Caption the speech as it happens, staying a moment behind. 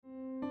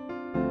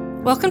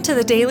Welcome to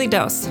the Daily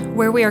Dose,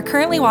 where we are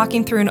currently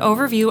walking through an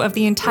overview of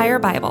the entire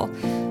Bible.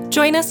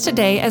 Join us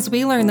today as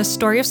we learn the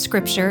story of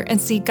Scripture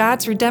and see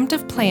God's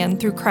redemptive plan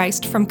through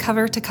Christ from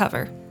cover to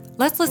cover.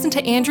 Let's listen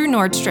to Andrew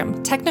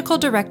Nordstrom, Technical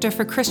Director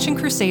for Christian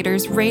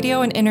Crusaders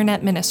Radio and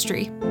Internet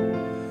Ministry.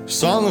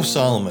 Song of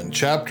Solomon,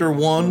 chapter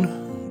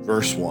 1,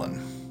 verse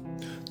 1.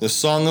 The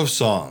Song of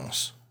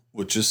Songs,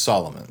 which is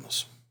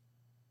Solomon's.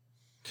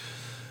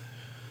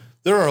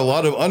 There are a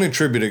lot of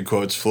unattributed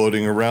quotes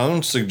floating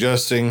around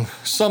suggesting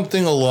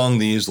something along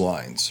these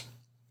lines.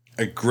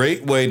 A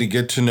great way to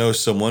get to know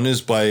someone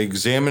is by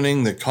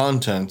examining the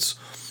contents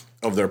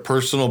of their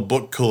personal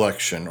book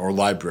collection or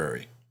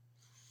library.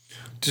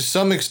 To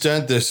some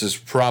extent, this is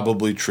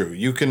probably true.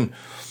 You can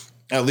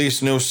at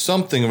least know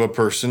something of a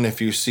person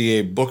if you see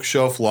a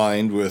bookshelf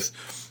lined with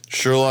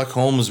Sherlock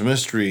Holmes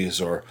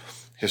mysteries or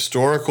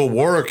historical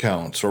war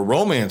accounts or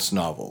romance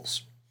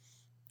novels.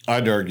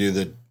 I'd argue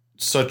that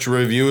such a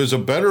review is a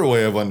better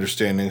way of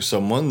understanding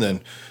someone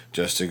than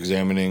just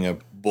examining a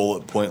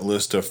bullet point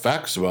list of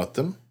facts about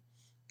them.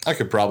 I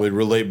could probably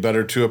relate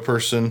better to a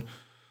person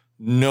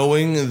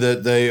knowing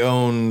that they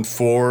own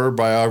 4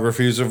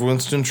 biographies of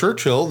Winston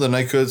Churchill than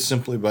I could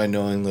simply by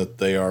knowing that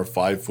they are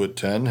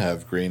 5'10",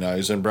 have green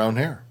eyes and brown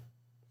hair.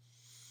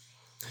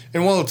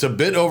 And while it's a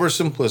bit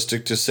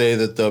oversimplistic to say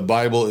that the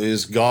Bible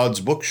is God's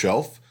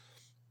bookshelf,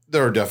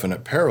 there are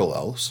definite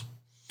parallels.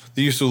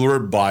 The use of the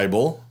word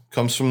Bible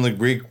comes from the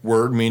Greek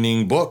word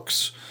meaning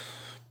books.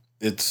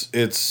 It's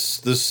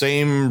the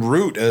same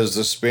root as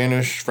the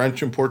Spanish,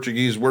 French, and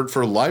Portuguese word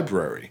for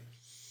library.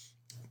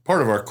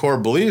 Part of our core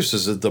beliefs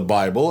is that the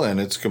Bible and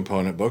its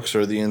component books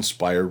are the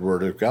inspired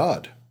word of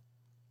God.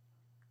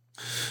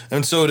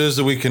 And so it is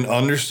that we can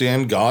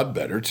understand God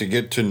better, to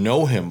get to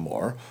know him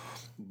more,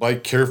 by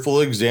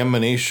careful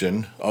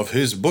examination of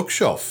his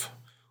bookshelf.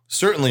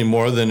 Certainly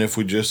more than if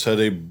we just had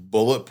a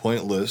bullet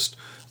point list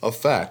of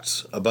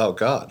facts about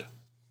God.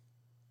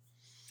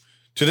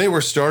 Today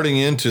we're starting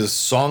into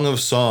Song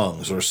of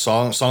Songs, or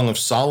Song of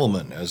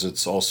Solomon, as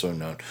it's also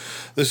known.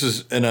 This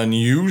is an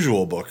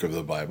unusual book of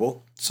the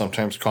Bible,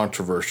 sometimes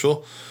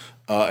controversial,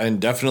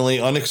 and definitely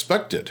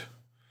unexpected.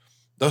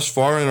 Thus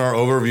far in our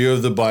overview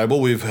of the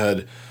Bible, we've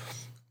had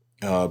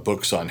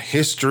books on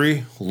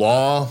history,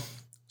 law,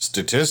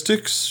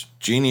 statistics,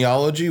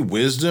 genealogy,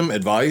 wisdom,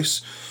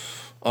 advice,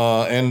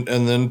 and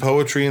then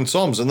poetry and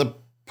psalms. And the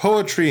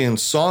poetry and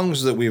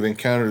songs that we've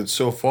encountered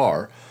so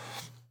far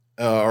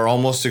are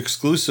almost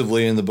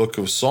exclusively in the book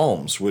of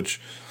Psalms, which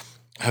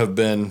have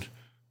been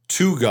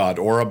to God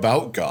or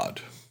about God.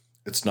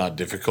 It's not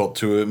difficult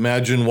to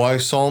imagine why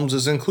Psalms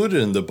is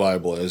included in the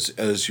Bible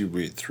as you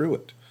read through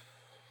it.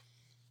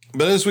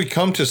 But as we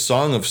come to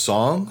Song of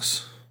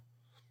Songs,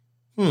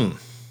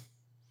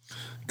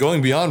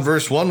 going beyond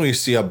verse 1, we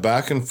see a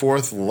back and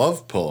forth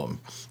love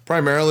poem,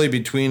 primarily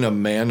between a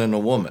man and a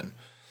woman.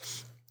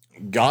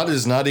 God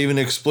is not even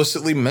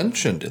explicitly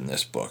mentioned in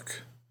this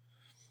book.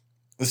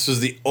 This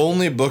is the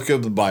only book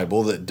of the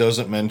Bible that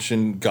doesn't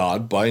mention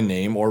God by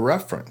name or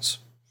reference.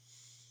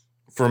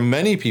 For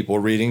many people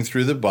reading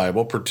through the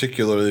Bible,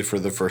 particularly for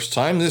the first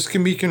time, this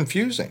can be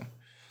confusing.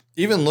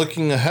 Even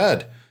looking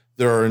ahead,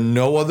 there are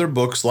no other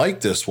books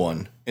like this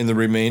one in the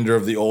remainder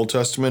of the Old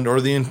Testament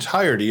or the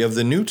entirety of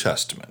the New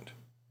Testament.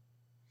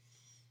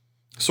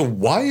 So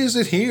why is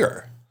it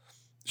here?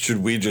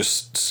 Should we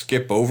just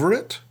skip over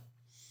it?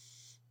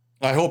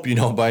 I hope you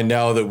know by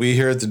now that we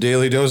here at the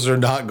Daily Dose are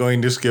not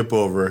going to skip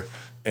over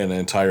an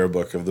entire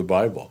book of the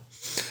Bible.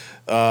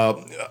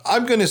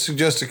 I'm going to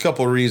suggest a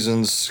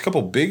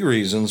couple big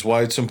reasons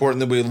why it's important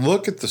that we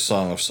look at the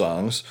Song of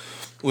Songs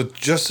with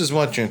just as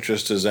much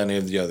interest as any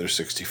of the other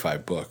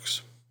 65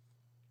 books.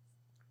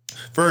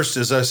 First,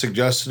 as I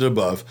suggested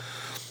above,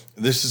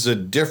 this is a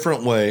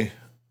different way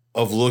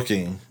of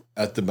looking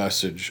at the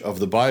message of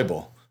the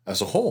Bible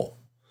as a whole.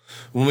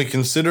 When we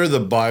consider the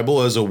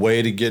Bible as a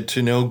way to get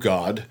to know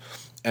God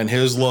and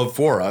his love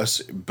for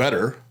us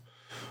better,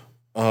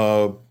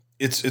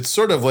 it's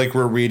sort of like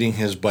we're reading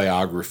his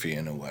biography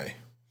in a way.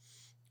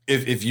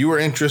 If you were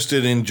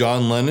interested in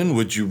John Lennon,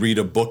 would you read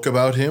a book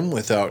about him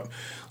without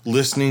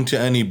listening to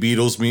any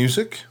Beatles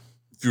music?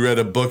 If you read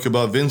a book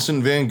about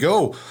Vincent van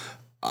Gogh,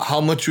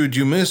 how much would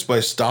you miss by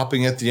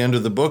stopping at the end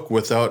of the book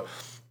without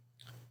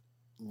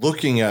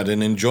looking at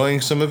and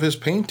enjoying some of his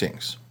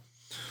paintings?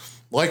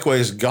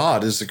 Likewise,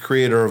 God, as the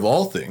creator of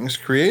all things,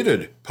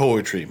 created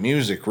poetry,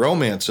 music,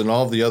 romance, and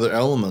all the other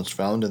elements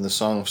found in the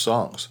Song of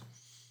Songs.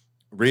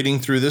 Reading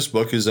through this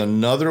book is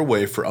another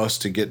way for us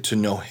to get to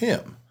know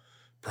him,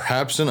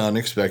 perhaps in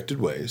unexpected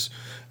ways,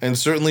 and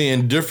certainly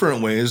in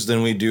different ways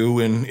than we do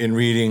in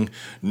reading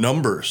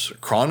Numbers,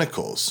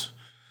 Chronicles,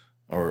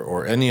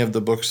 or any of the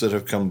books that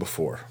have come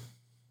before.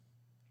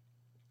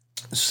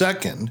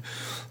 Second,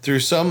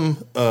 through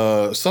some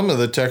of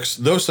the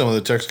text, though some of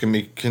the text can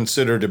be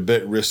considered a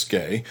bit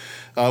risque,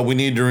 we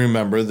need to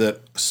remember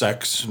that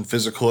sex and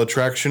physical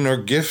attraction are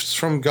gifts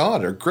from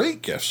God, are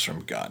great gifts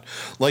from God.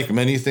 Like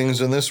many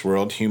things in this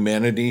world,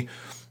 humanity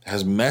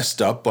has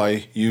messed up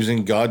by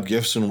using God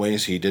gifts in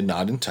ways he did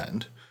not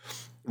intend.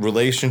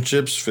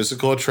 relationships,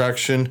 physical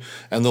attraction,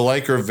 and the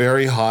like are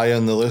very high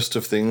on the list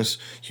of things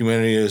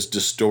humanity has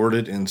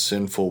distorted in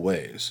sinful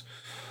ways.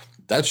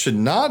 That should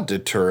not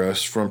deter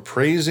us from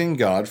praising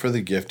God for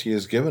the gift he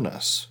has given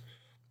us.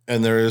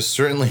 And there is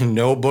certainly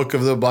no book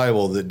of the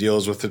Bible that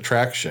deals with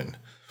attraction,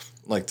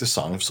 like the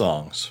Song of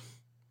Songs.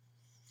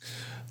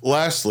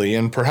 Lastly,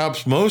 and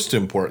perhaps most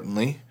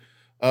importantly,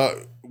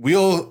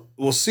 we'll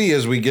see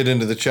as we get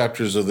into the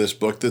chapters of this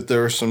book that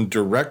there are some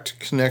direct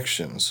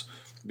connections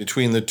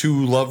between the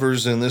two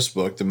lovers in this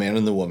book, the man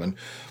and the woman,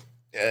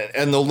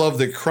 and the love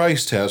that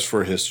Christ has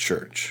for his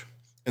church.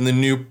 In the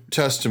New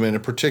Testament,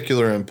 in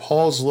particular in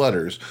Paul's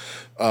letters,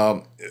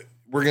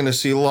 we're going to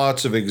see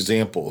lots of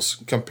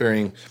examples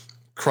comparing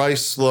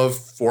Christ's love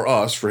for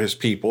us, for his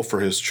people,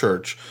 for his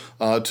church,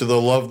 to the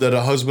love that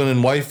a husband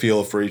and wife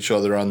feel for each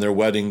other on their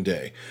wedding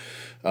day.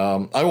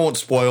 I won't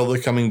spoil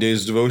the coming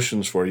days'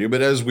 devotions for you,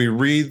 but as we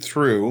read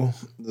through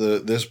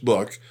this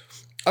book,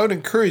 I would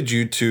encourage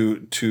you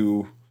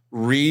to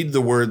read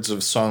the words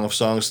of Song of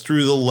Songs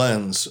through the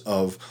lens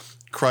of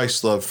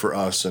Christ's love for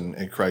us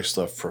and Christ's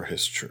love for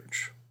his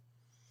church.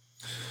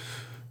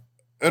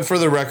 And for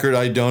the record,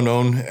 I don't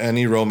own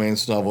any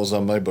romance novels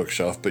on my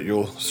bookshelf, but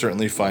you'll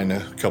certainly find a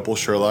couple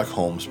Sherlock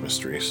Holmes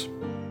mysteries.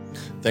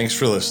 Thanks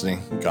for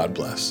listening. God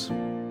bless.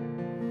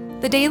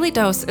 The Daily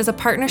Dose is a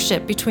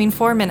partnership between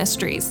 4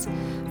 ministries.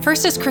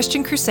 First is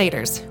Christian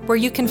Crusaders, where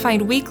you can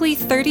find weekly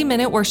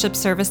 30-minute worship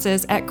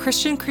services at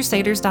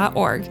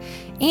christiancrusaders.org,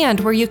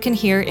 and where you can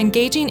hear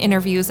engaging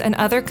interviews and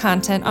other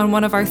content on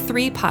one of our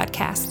 3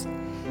 podcasts.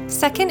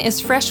 Second is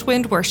Fresh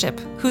Wind Worship,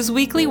 whose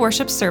weekly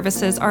worship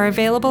services are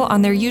available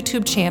on their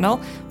YouTube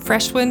channel,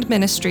 Fresh Wind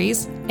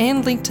Ministries,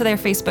 and linked to their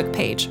Facebook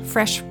page,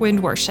 Fresh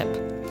Wind Worship.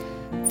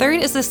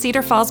 Third is the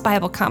Cedar Falls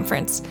Bible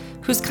Conference,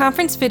 whose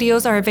conference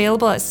videos are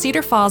available at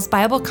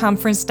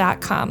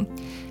cedarfallsbibleconference.com.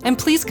 And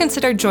please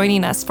consider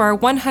joining us for our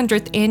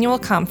 100th annual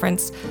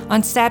conference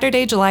on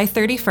Saturday, July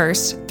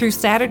 31st through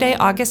Saturday,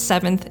 August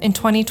 7th in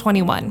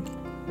 2021.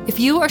 If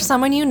you or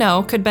someone you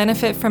know could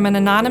benefit from an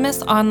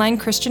anonymous online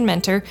Christian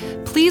mentor,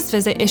 please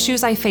visit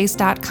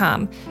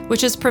issuesiface.com,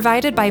 which is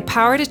provided by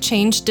Power to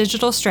Change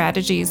Digital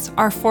Strategies,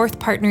 our 4th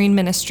partnering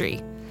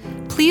ministry.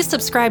 Please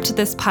subscribe to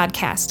this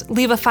podcast,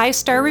 leave a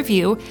 5-star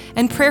review,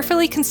 and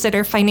prayerfully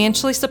consider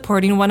financially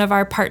supporting one of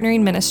our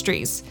partnering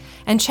ministries.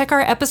 And check our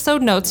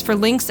episode notes for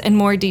links and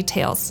more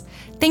details.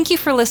 Thank you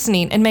for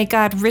listening, and may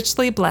God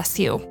richly bless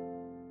you.